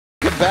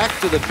back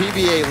to the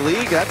PBA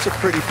League. That's a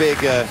pretty big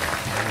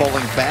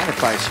bowling fan,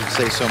 if I should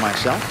say so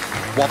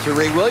myself. Walter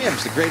Ray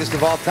Williams, the greatest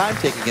of all time,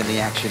 taking in the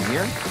action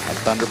here at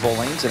Thunderbolt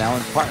Lanes in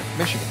Allen Park,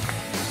 Michigan.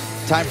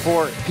 Time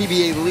for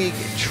PBA League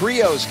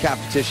Trios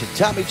competition.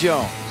 Tommy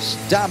Jones,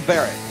 Dom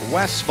Barrett,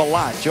 Wes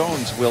Malott.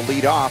 Jones will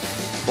lead off,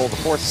 bowl the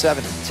 4th, 7th,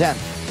 and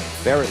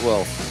 10th. Barrett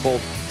will bowl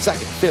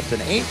 2nd, 5th,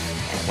 and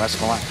 8th. And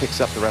Wes Malott picks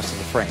up the rest of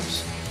the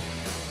frames.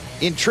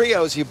 In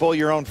trios, you bowl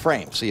your own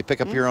frame, so you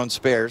pick up your own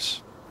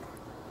spares.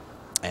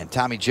 And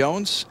Tommy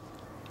Jones,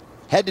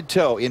 head to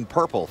toe in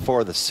purple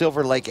for the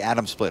Silver Lake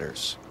Atom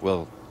Splitters,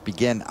 will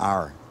begin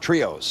our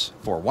trios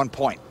for 1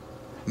 point.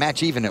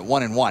 Match even at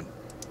 1-1.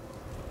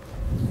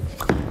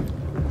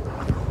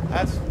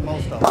 That's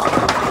most of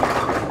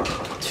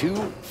them. 2,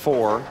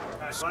 4,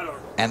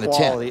 and the 10.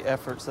 Quality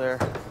efforts there.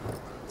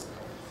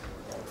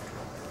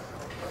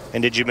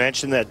 And did you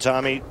mention that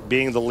Tommy,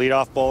 being the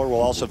leadoff bowler,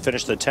 will also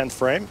finish the 10th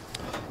frame?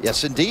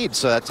 Yes, indeed.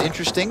 So that's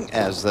interesting,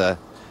 as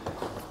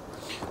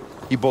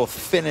you both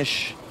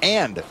finish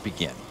and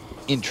begin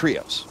in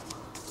trios.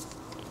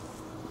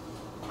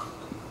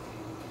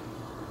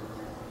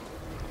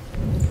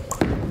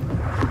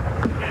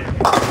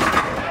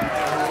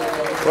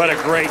 What a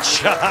great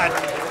shot.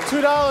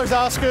 $2,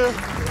 Oscar.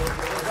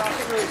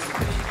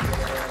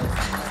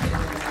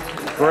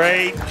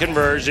 Great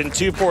conversion.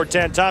 2, 4,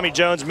 10. Tommy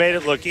Jones made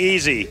it look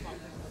easy.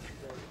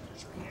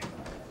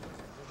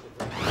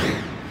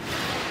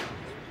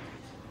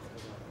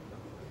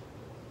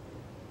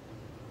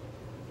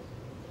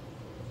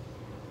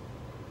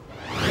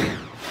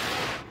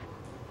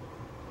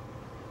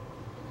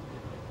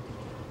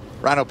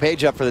 Rhino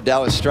Page up for the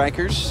Dallas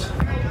Strikers.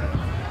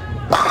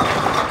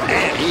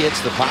 And he hits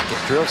the pocket,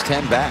 drills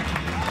 10 back.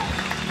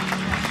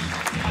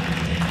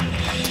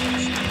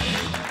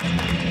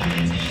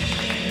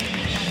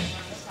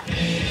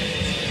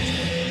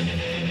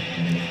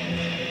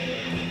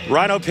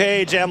 Rhino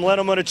Page,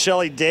 Amleto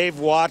Monticelli, Dave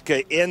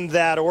Watka, in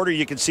that order.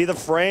 You can see the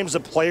frames the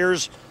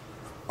players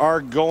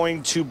are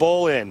going to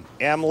bowl in.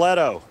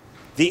 Amleto,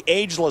 the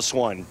ageless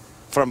one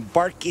from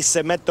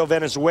Barquisimeto,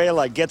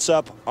 Venezuela, gets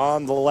up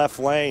on the left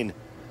lane.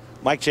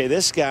 Mike J,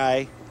 this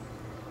guy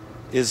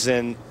is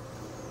in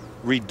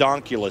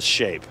redonkulous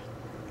shape.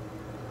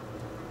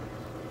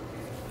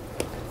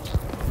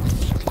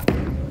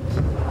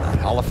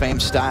 Hall of Fame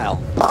style.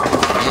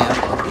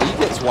 And he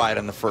gets wide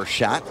on the first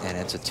shot, and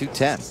it's a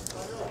 210.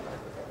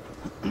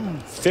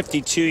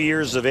 52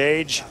 years of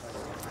age.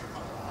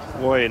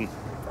 Boy, and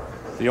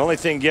the only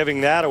thing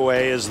giving that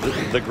away is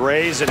the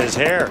grays in his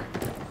hair.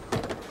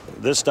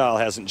 This style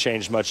hasn't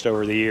changed much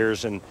over the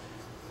years, and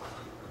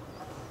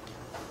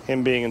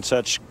him being in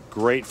such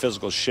great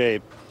physical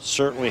shape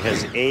certainly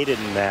has aided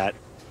in that.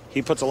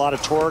 He puts a lot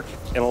of torque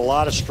and a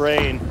lot of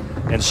strain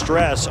and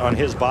stress on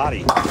his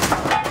body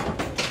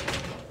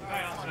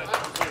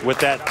with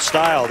that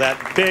style,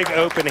 that big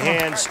open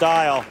hand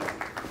style.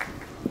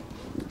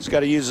 He's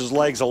got to use his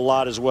legs a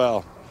lot as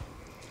well.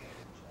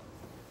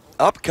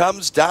 Up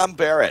comes Dom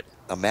Barrett,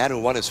 a man who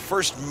won his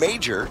first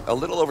major a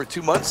little over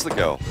 2 months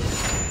ago.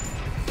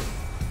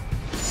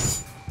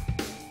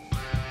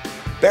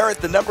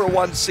 Barrett, the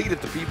 #1 seed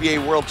at the PBA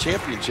World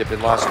Championship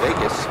in Las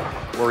Vegas,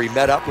 where he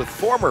met up with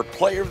former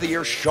Player of the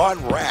Year Sean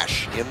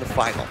Rash in the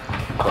final.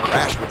 But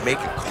Rash would make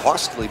a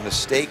costly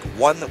mistake,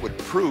 one that would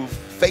prove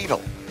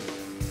fatal.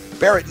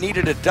 Barrett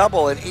needed a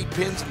double and 8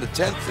 pins in the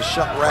 10th to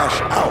shut Rash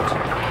out.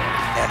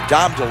 And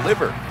Dom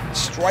delivered,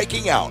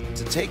 striking out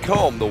to take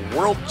home the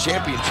World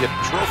Championship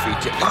trophy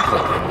to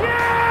England.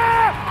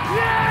 Yeah!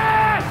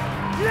 Yeah!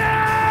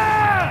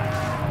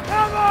 Yeah!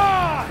 Come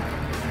on!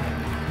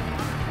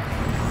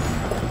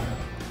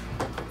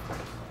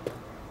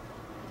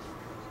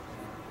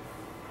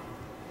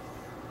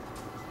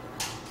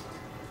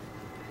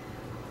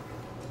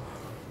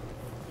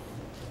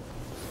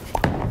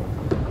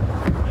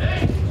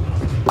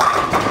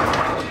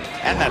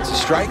 And that's a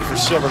strike for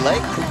Silver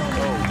Lake.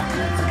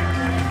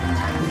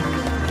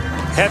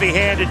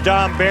 Heavy-handed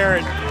Dom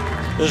Barrett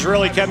has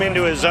really come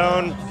into his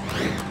own,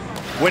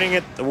 winning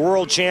at the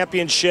World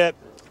Championship,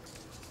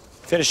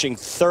 finishing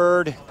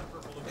 3rd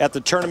at the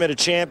Tournament of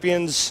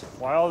Champions.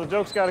 Why all the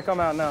jokes got to come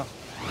out now?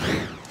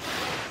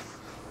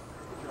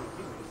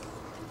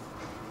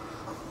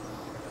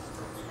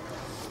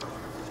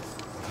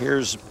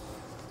 Here's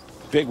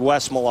big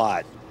Wes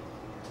Malott.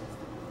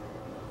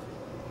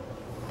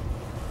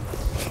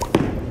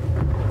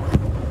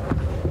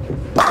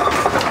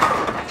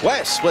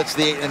 Wes splits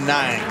the 8 and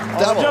 9. All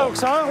Double. the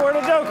jokes, huh? Where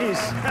are the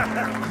jokies?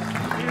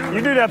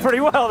 You do that pretty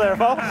well there,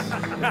 folks.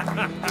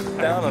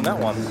 Down on that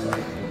one.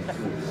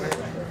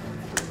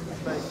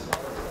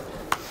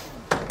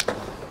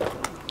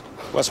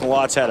 Wes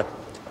Malott's had a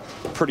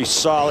pretty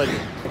solid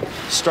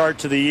start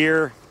to the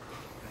year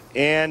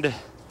and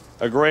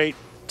a great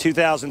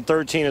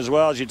 2013 as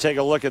well. As you take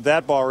a look at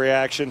that ball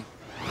reaction,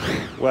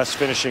 Wes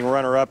finishing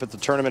runner-up at the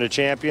Tournament of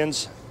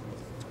Champions.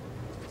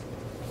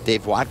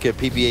 Dave Watka,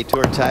 PBA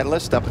Tour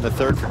titleist, up in the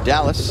 3rd for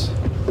Dallas. And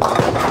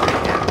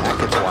that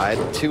gets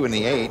wide, 2 in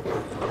the 8.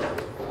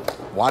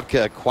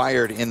 Wadka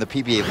acquired in the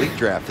PBA League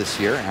draft this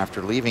year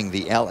after leaving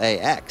the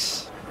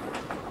LAX.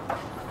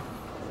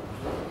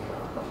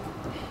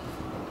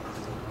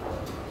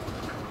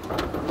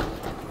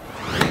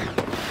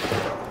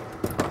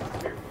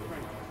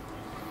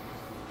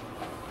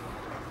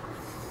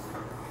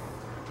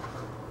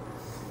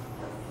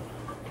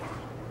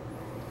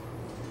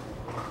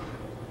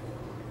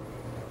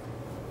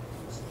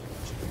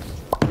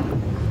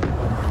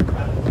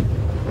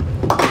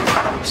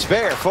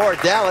 Spare for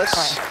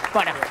Dallas. Come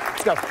on now,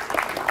 let's go.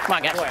 Come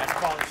on,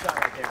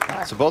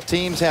 guys. So both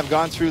teams have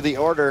gone through the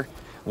order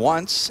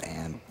once,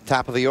 and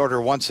top of the order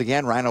once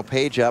again, Rhino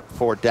Page up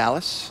for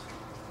Dallas.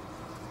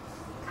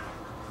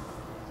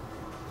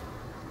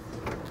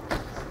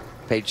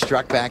 Page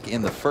struck back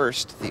in the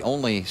first, the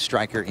only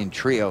striker in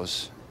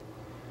trios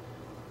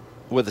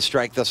with a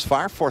strike thus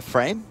far. Fourth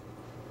frame,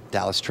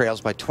 Dallas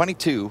trails by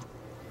 22.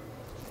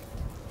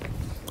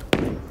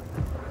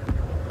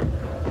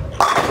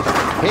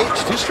 Page,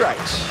 2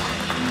 strikes.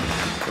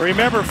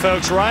 Remember,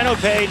 folks, Rhino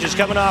Page is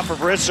coming off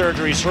of wrist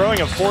surgery. He's throwing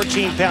a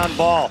 14-pound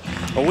ball.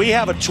 But we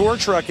have a tour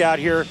truck out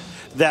here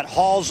that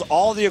hauls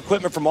all the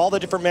equipment from all the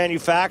different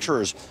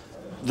manufacturers.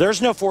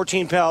 There's no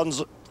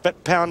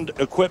 14-pound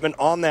equipment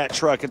on that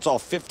truck. It's all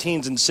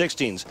 15s and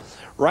 16s.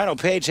 Rhino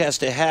Page has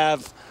to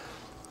have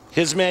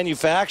his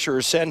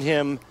manufacturer send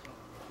him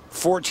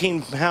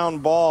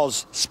 14-pound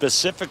balls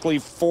specifically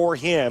for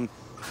him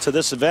to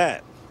this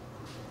event.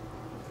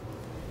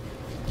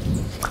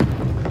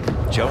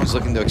 Jones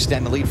looking to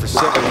extend the lead for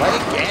Silver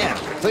Lake and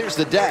clears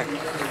the deck.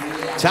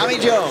 Tommy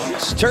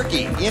Jones,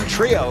 Turkey in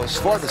trios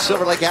for the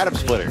Silver Lake Atom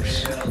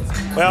Splitters.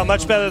 Well,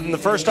 much better than the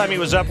first time he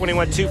was up when he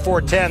went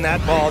 2-4-10.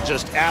 That ball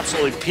just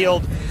absolutely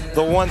peeled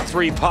the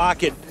 1-3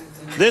 pocket.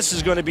 This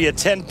is going to be a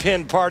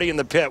 10-pin party in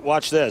the pit.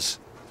 Watch this.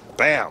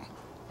 Bam.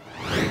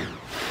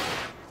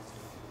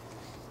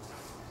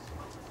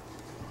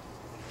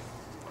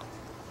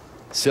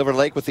 Silver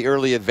Lake with the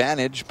early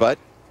advantage, but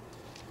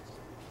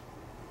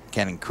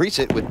can increase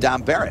it with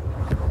Dom Barrett.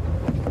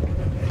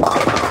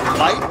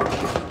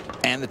 Light,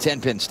 and the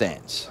 10-pin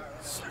stands.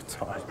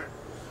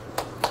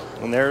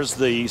 And there's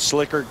the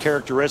slicker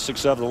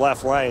characteristics of the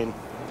left lane.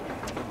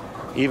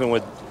 Even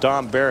with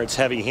Dom Barrett's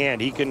heavy hand,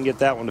 he couldn't get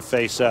that one to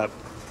face up.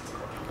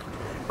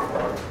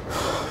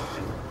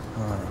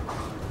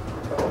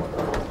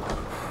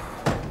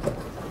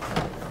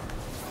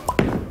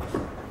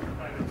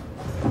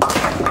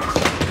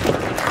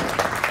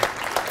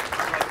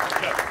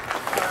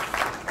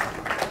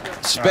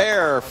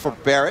 Spare for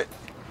Barrett.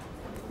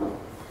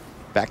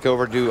 Back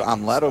over to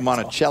Amleto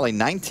Monticelli,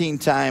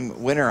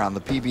 19-time winner on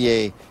the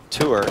PBA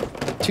Tour,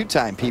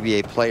 2-time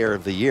PBA Player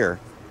of the Year.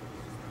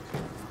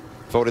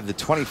 Voted the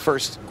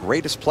 21st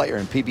greatest player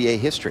in PBA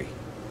history.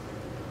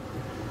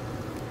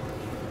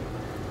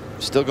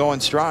 Still going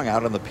strong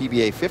out on the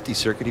PBA 50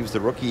 circuit. He was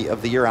the Rookie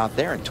of the Year out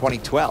there in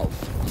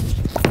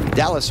 2012.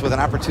 Dallas with an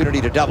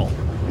opportunity to double.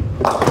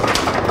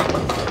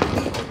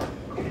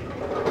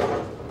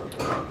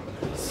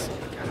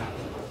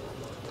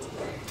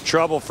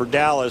 Trouble for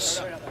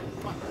Dallas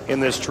in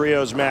this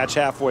trios match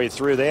halfway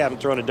through. They haven't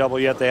thrown a double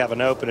yet. They have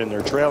an open, and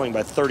they're trailing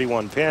by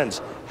 31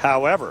 pins.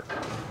 However,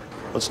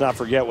 let's not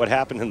forget what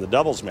happened in the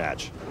doubles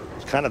match.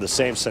 It's kind of the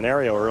same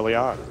scenario early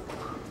on.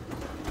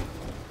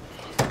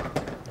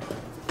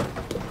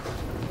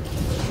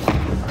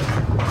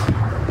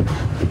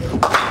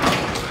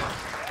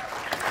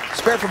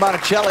 Spare for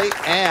Monticelli,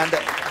 and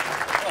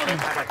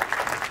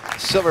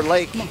Silver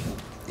Lake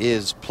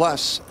is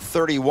plus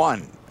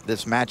 31.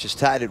 This match is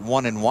tied at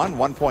 1-1.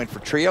 1 point for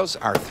trios.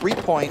 Our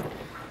 3-point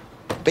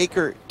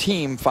Baker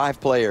team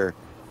 5-player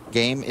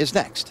game is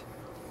next.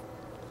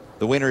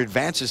 The winner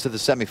advances to the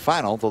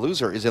semifinal. The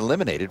loser is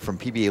eliminated from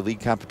PBA League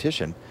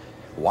competition.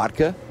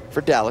 Wadka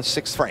for Dallas,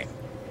 6th frame.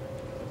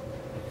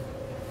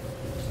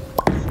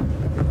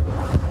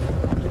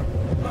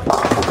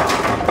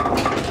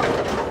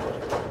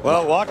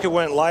 Well, Wadka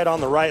went light on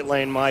the right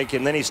lane, Mike,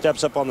 and then he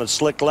steps up on the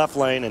slick left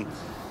lane, and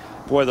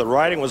boy, the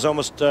riding was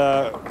almost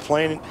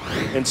plain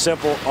and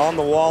simple on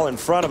the wall in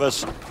front of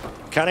us.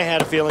 Kind of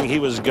had a feeling he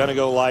was going to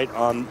go light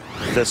on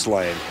this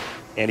lane,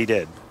 and he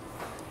did.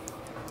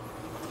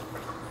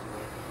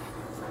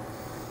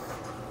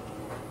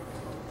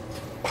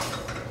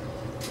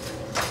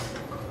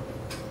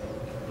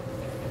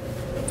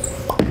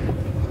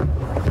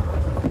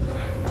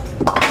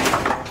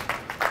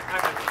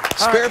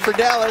 Spare for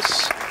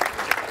Dallas.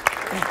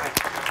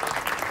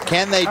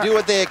 Can they do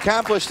what they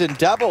accomplished in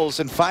doubles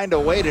and find a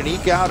way to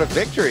eke out a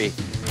victory?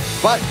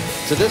 But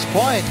to this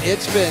point,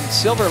 it's been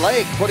Silver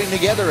Lake putting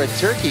together a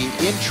turkey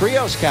in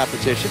trios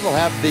competition. We'll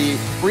have the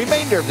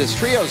remainder of this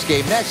trios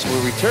game next.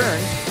 We'll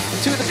return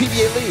to the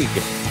PBA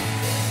League.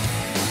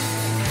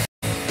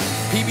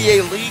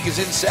 PBA League is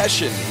in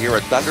session here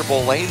at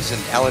Thunderbolt Lanes in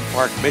Allen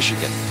Park,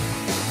 Michigan.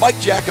 Mike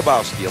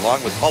Jakubowski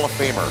along with Hall of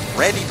Famer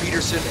Randy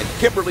Peterson and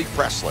Kimberly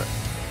Pressler.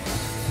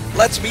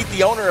 Let's meet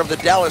the owner of the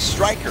Dallas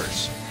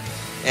Strikers.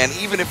 And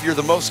even if you're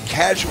the most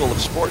casual of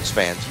sports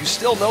fans, you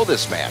still know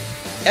this man.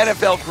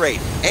 NFL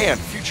great and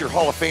future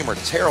Hall of Famer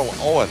Terrell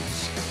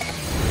Owens.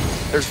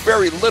 There's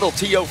very little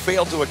T.O.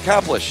 failed to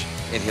accomplish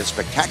in his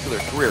spectacular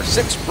career.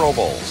 6 Pro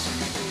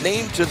Bowls,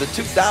 named to the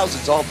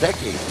 2000s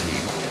All-Decade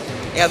team,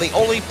 and the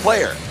only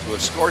player to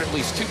have scored at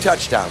least 2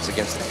 touchdowns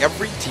against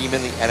every team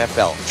in the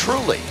NFL.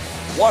 Truly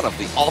one of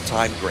the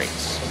all-time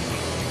greats.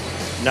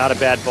 Not a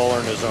bad bowler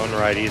in his own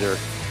right either.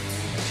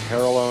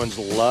 Terrell Owens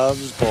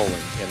loves bowling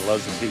and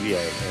loves the PBA,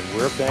 and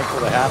we're thankful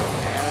to have him.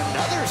 And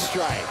another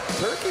strike.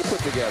 Turkey put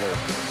together.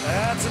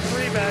 That's a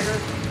 3-bagger.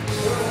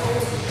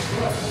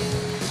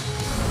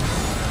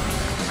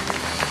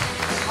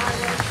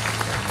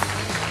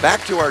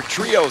 Back to our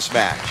trios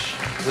match.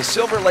 The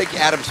Silver Lake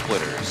Atom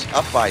Splitters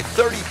up by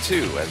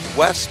 32 as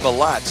Wes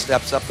Malott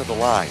steps up to the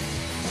line.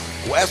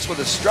 Wes with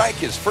a strike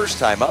his first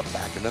time up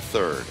back in the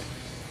 3rd.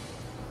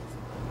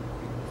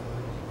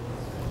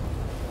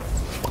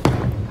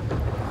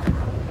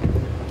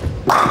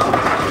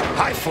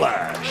 High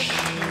flash.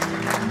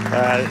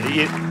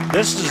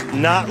 This is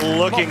not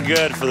looking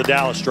good for the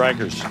Dallas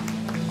Strikers.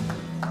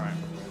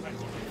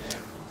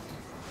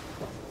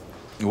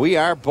 We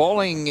are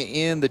bowling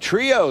in the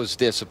trios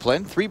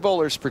discipline. 3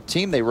 bowlers per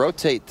team. They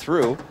rotate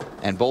through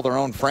and bowl their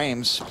own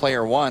frames.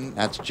 Player 1,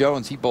 that's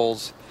Jones. He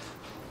bowls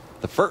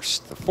the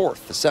 1st, the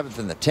 4th, the 7th,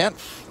 and the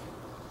 10th.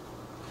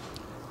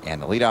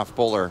 And the leadoff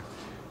bowler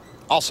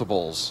also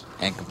bowls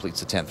and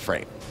completes the 10th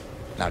frame.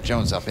 Now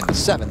Jones up in the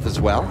 7th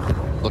as well,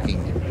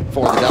 looking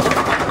for the double.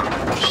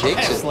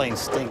 Shakes This it. lane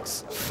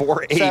stinks.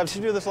 4-8. Sab,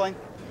 should you do this lane?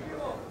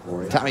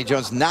 Tommy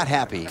Jones not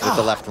happy with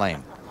the left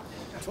lane.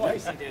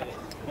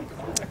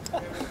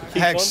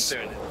 Hex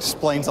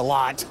explains a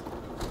lot.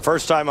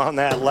 First time on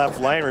that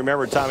left lane.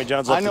 Remember, Tommy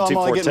Jones I left know the I'm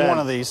only getting 2-4-10. one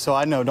of these, so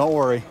I know. Don't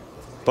worry.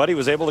 But he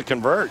was able to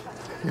convert.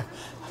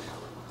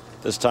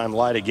 This time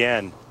light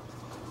again.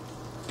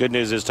 Good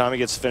news is Tommy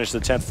gets to finish the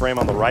 10th frame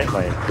on the right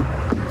lane.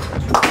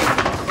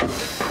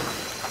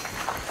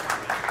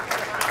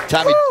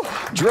 Tommy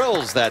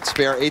drills that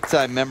spare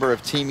 8-time member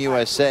of Team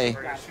USA.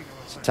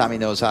 So Tommy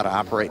knows how to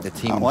operate in a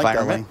team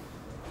environment.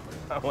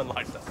 I wouldn't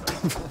like that.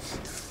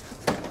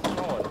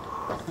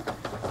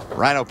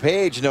 Rhino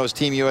Page knows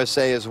Team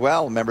USA as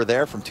well. Member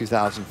there from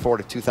 2004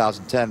 to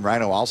 2010.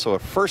 Rhino also a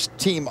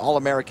first-team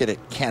All-American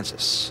at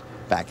Kansas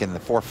back in the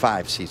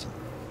 4-5 season.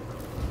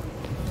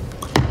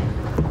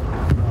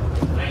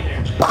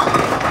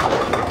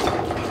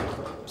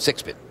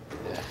 Six-spin.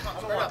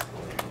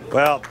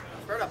 Well,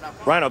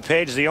 Rhino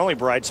Page is the only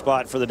bright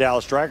spot for the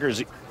Dallas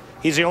Strikers.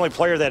 He's the only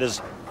player that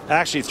has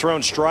actually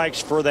thrown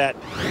strikes for that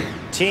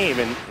team.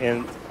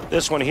 And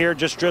this one here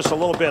just drifts a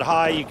little bit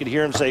high. You could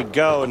hear him say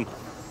go, and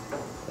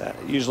that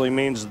usually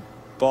means the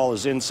ball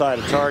is inside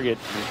a target.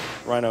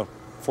 Rhino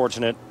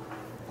fortunate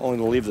only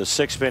to leave the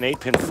 6-pin,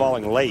 8-pin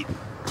falling late.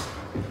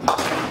 All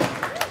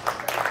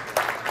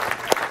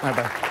right,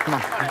 bud. Come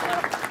on.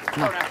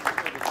 Come on.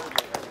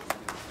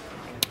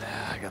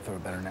 I got to throw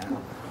it better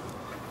now.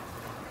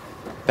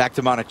 Back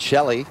to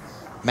Monticelli.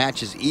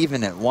 Match is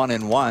even at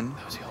 1-1.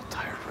 That was the old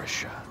tired wrist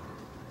shot.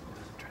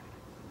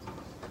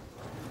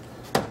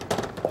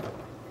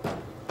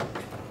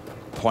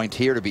 Point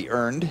here to be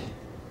earned.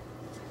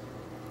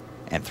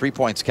 And 3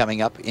 points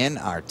coming up in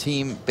our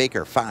Team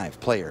Baker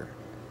 5-player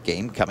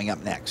game coming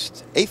up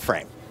next. 8th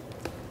frame.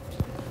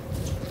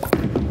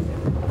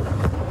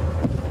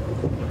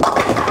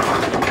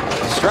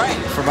 Strike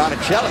for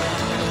Monticelli.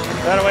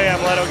 That away,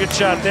 Amleto. Good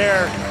shot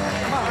there.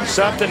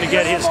 Something to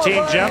get his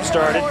team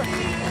jump-started.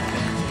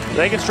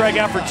 They can strike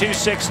out for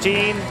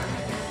 216.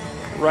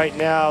 Right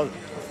now,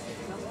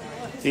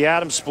 the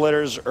Atom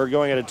Splitters are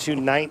going at a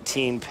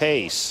 219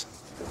 pace.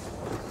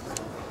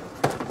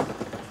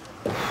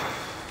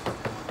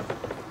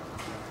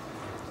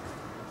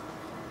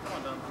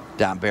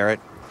 Don Barrett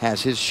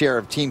has his share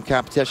of team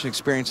competition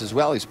experience as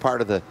well. He's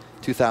part of the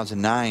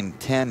 2009,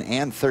 10,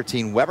 and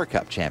 13 Weber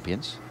Cup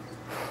champions.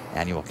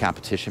 Annual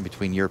competition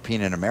between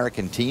European and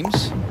American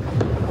teams.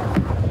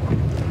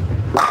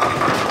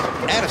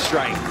 And a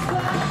strike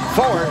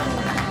for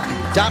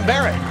Don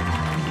Barrett.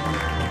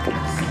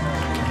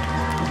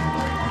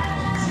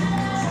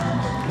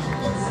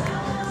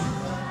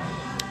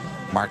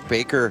 Mark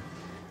Baker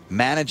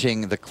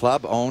managing the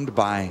club owned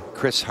by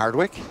Chris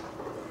Hardwick.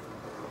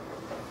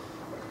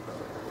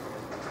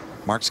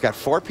 Mark's got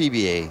 4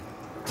 PBA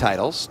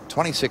titles,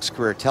 26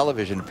 career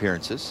television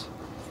appearances,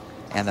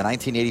 and the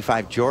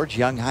 1985 George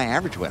Young High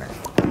Average winner.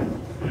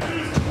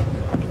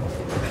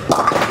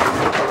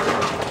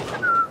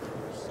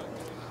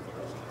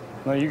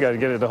 No, you got to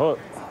get it to hook.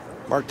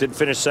 Mark did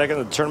finish second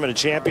in the Tournament of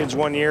Champions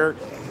one year,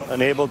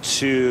 unable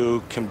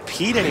to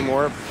compete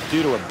anymore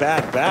due to a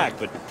bad back.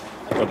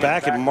 But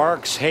back in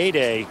Mark's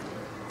heyday,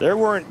 there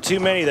weren't too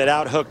many that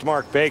out-hooked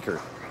Mark Baker.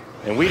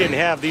 And we didn't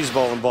have these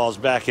bowling balls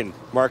back in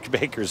Mark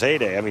Baker's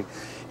heyday. I mean,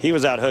 he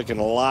was out-hooking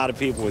a lot of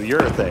people with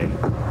urethane.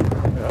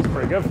 Yeah, that's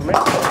pretty good for me.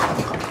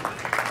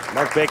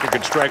 Mark Baker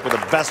could strike with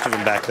the best of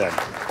them back then.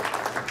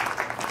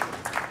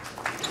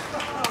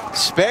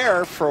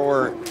 Spare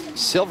for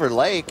Silver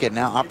Lake, and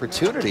now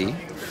opportunity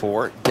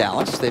for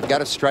Dallas. They've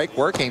got a strike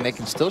working. They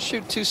can still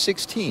shoot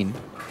 216.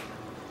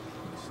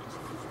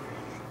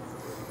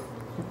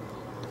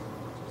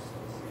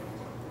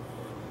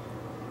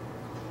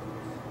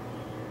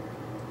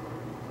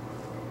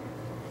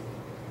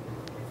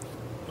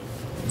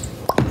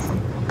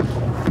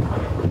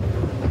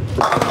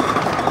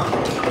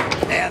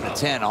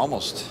 10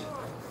 almost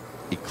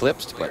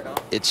eclipsed,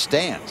 but it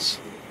stands.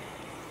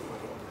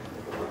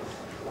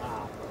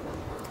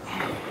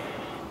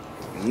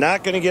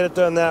 Not going to get it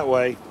done that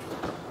way.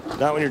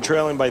 Not when you're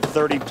trailing by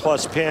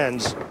 30-plus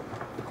pins.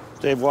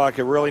 Dave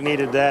Walker really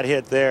needed that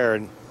hit there,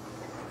 and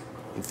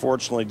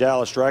unfortunately,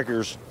 Dallas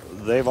Strikers,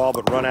 they've all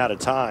but run out of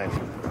time.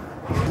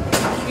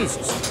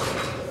 Jesus.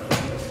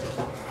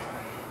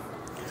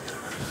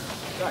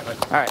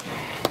 All right.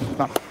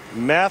 Come on.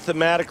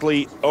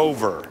 Mathematically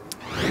over.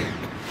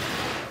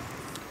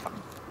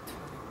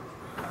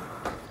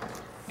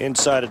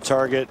 Inside a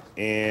target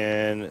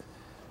and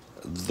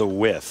the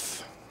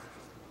whiff.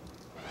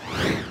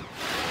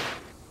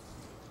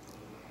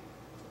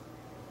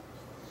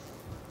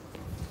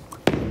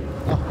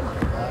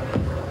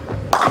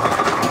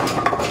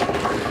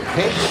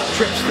 Page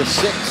trips the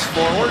 6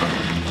 forward.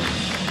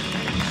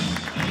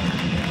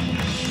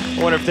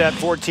 I wonder if that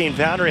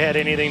 14-pounder had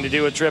anything to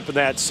do with tripping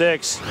that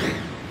 6.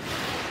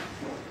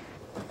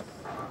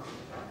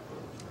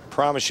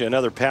 Promise you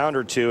another pound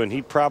or two, and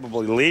he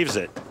probably leaves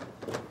it.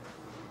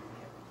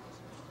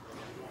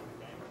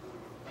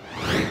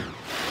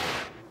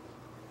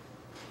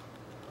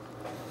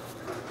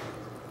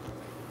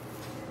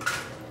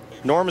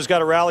 Norm has got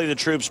to rally the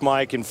troops,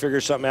 Mike, and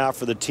figure something out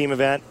for the team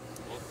event,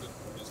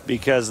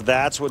 because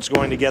that's what's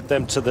going to get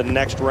them to the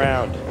next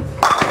round.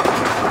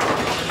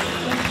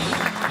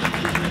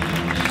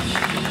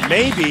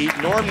 Maybe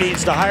Norm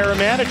needs to hire a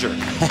manager.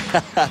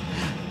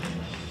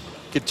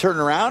 Could turn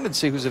around and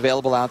see who's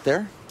available out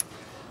there.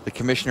 The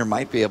commissioner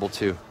might be able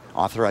to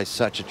authorize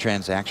such a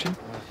transaction.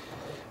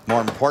 More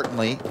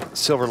importantly,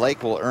 Silver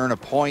Lake will earn a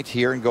point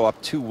here and go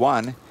up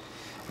 2-1,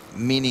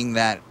 meaning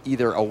that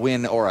either a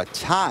win or a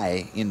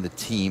tie in the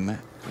team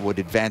would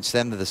advance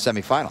them to the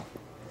semifinal.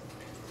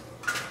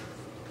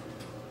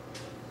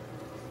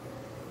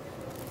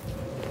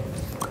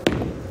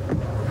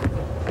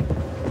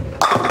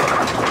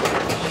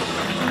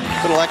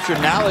 Little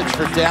extra knowledge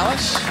for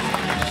Dallas,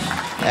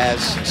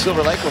 as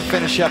Silver Lake will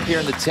finish up here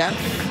in the 10th,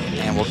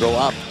 and will go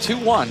up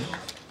 2-1.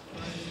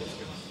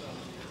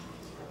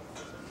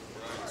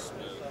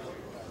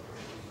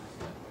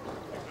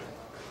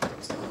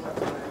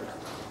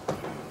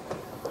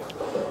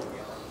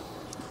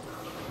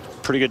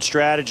 Pretty good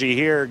strategy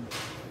here.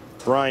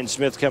 Brian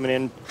Smith coming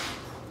in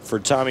for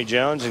Tommy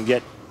Jones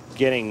and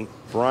getting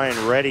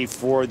Brian ready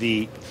for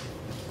the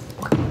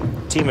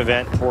team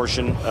event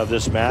portion of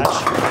this match.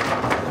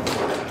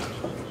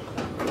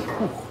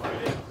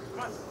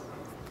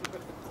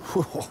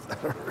 That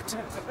hurt.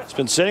 It's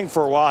been sitting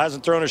for a while,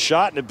 hasn't thrown a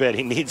shot in a bit.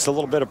 He needs a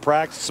little bit of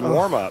practice and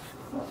warm up.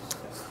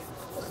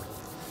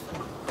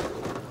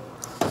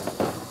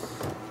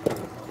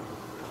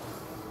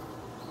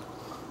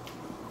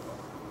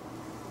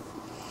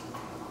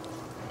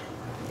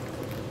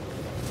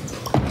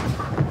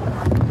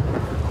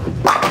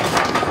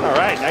 All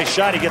right, nice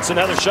shot. He gets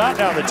another shot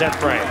now in the 10th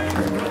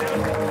frame.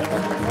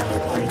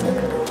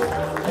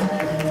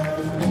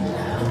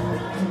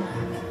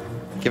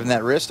 Given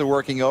that wrist a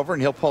working over,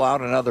 and he'll pull out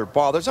another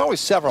ball. There's always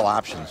several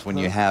options when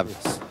you have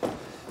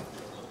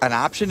an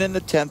option in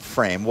the 10th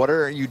frame. What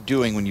are you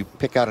doing when you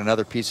pick out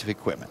another piece of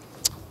equipment?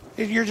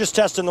 You're just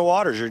testing the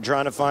waters. You're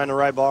trying to find the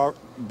right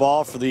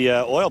ball for the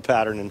oil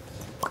pattern, and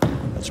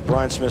that's what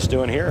Brian Smith's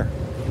doing here.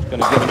 He's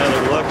going to give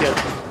another look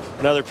at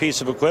another piece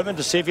of equipment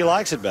to see if he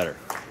likes it better.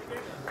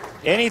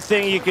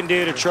 Anything you can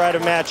do to try to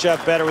match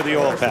up better with the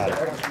oil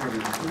pattern.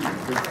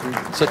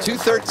 So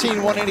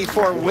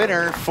 213-184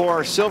 winner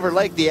for Silver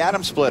Lake. The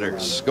Atom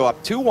Splitters go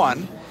up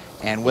 2-1,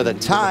 and with a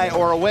tie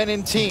or a win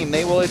in team,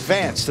 they will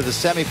advance to the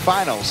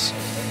semifinals.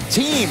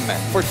 Team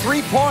for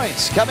 3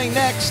 points coming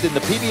next in the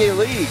PBA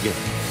League.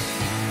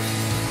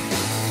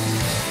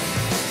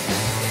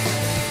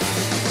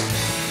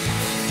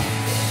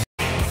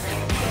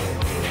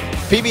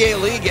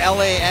 PBA League,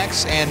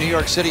 LAX and New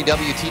York City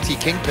WTT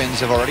Kingpins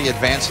have already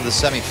advanced to the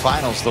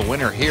semifinals. The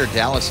winner here,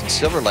 Dallas and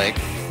Silver Lake,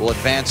 will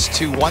advance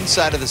to one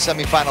side of the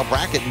semifinal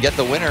bracket and get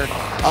the winner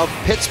of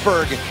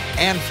Pittsburgh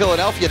and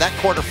Philadelphia. That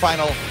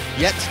quarterfinal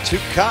yet to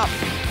come.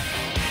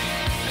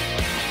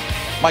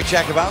 Mike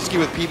Jakubowski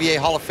with PBA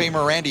Hall of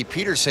Famer Randy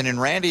Peterson.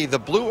 And Randy, the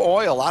blue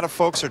oil, a lot of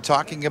folks are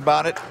talking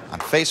about it on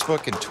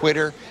Facebook and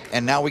Twitter,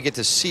 and now we get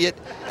to see it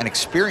and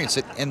experience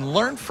it and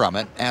learn from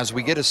it as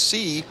we get to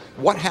see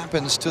what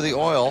happens to the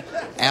oil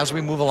as we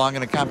move along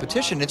in a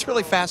competition. It's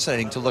really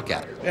fascinating to look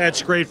at. Yeah,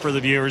 it's great for the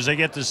viewers. They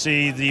get to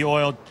see the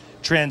oil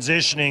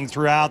transitioning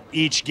throughout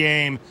each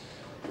game.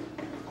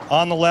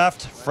 On the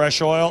left,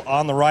 fresh oil.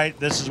 On the right,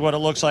 this is what it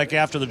looks like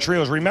after the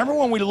trios. Remember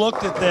when we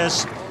looked at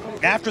this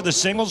after the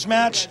singles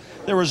match?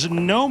 There was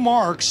no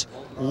marks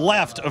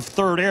left of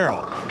third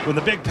arrow. When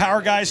the big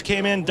power guys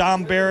came in,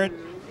 Dom Barrett,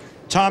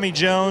 Tommy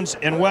Jones,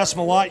 and Wes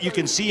Malott, you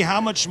can see how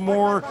much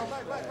more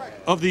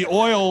of the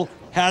oil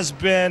has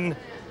been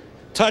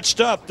touched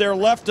up there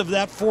left of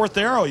that fourth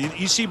arrow.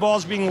 You see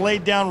balls being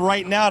laid down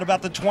right now at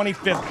about the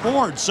 25th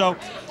board. So,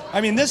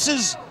 I mean, this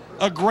is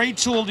a great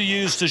tool to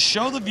use to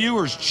show the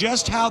viewers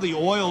just how the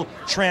oil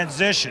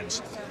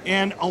transitions.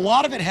 And a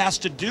lot of it has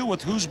to do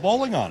with who's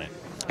bowling on it.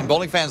 And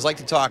bowling fans like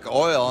to talk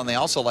oil, and they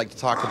also like to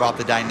talk about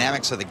the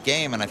dynamics of the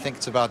game, and I think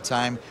it's about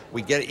time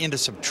we get into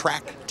some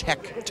track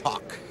tech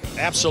talk.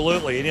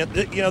 Absolutely. And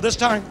this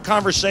time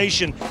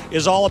conversation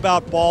is all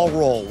about ball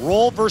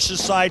roll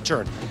versus side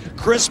turn.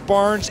 Chris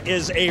Barnes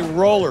is a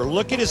roller.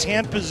 Look at his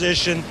hand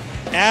position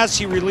as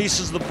he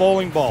releases the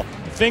bowling ball.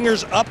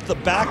 Fingers up the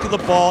back of the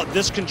ball.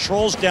 This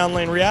controls down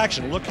lane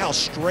reaction. Look how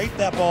straight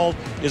that ball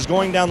is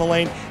going down the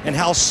lane and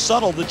how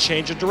subtle the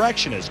change of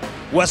direction is.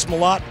 Wes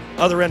Malott,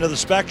 other end of the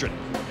spectrum.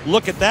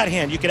 Look at that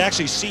hand. You can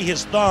actually see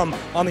his thumb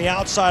on the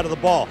outside of the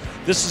ball.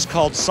 This is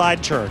called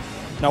side turn.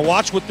 Now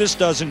watch what this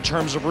does in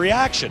terms of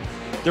reaction.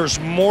 There's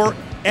more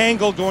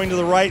angle going to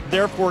the right,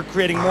 therefore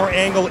creating more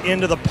angle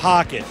into the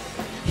pocket.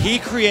 He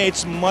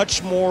creates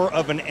much more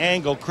of an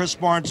angle. Chris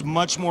Barnes,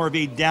 much more of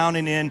a down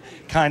and in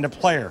kind of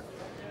player.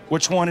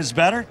 Which one is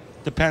better?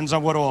 Depends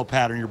on what oil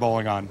pattern you're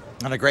bowling on.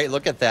 And a great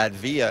look at that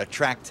via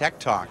Track Tech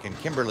Talk. And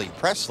Kimberly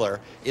Pressler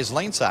is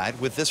laneside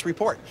with this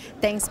report.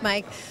 Thanks,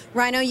 Mike.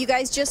 Rhino, you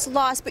guys just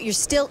lost, but you're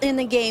still in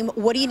the game.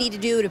 What do you need to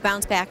do to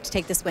bounce back to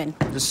take this win?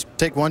 Just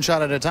take one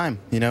shot at a time.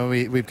 You know,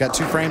 we've got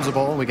 2 frames of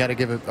bowl. We got to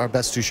give it our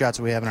best 2 shots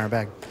that we have in our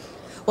bag.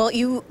 Well,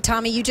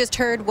 Tommy, you just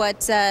heard what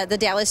the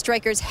Dallas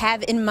Strikers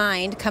have in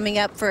mind coming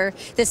up for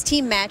this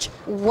team match.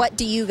 What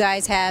do you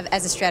guys have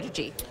as a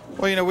strategy?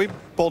 Well, you know, we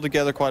bowl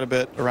together quite a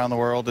bit around the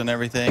world and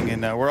everything,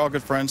 and we're all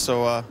good friends,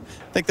 so I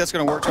think that's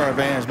going to work to our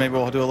advantage. Maybe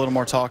we'll do a little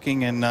more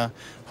talking and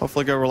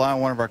hopefully go rely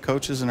on one of our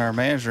coaches and our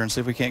manager and see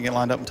if we can't get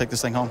lined up and take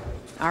this thing home.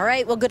 All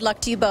right, well, good luck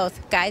to you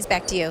both. Guys,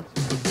 back to you.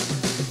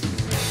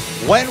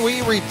 When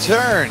we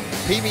return,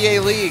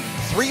 PBA League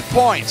 3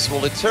 points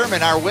will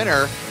determine our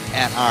winner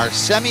and our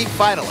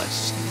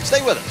semi-finalists.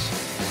 Stay with us.